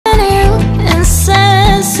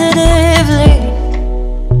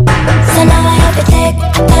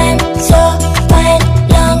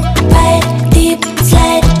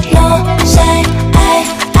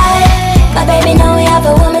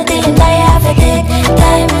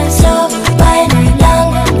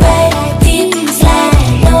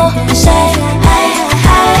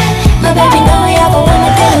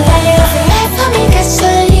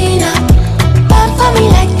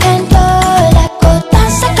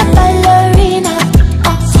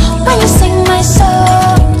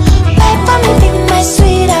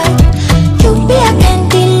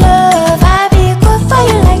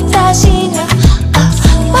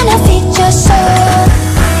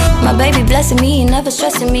me, never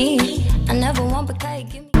stressing me. I never want but can you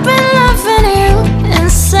give me. Been loving you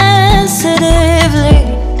insensitively.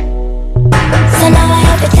 So now I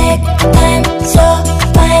have to take time, slow,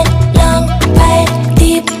 wine, long, ride,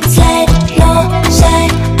 deep slide, no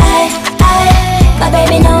shine. My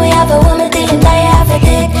baby know we have a woman thinking that you have to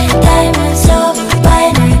take time, slow,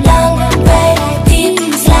 wine, long, ride, deep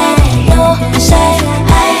slide, no shine.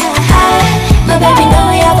 My baby know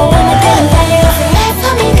we have a woman thinking that you have to light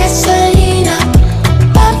for me gasolina,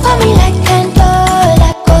 burn for me like candle, I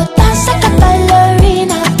go dance like a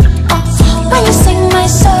ballerina. When you sing my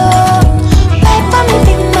song, wait for me,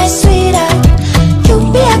 be my sweetheart. You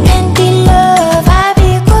be a candy love, I be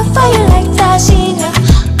good for you like Tashina.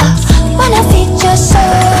 Wanna feed your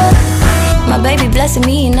soul. My baby blessing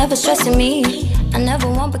me, never stressing me.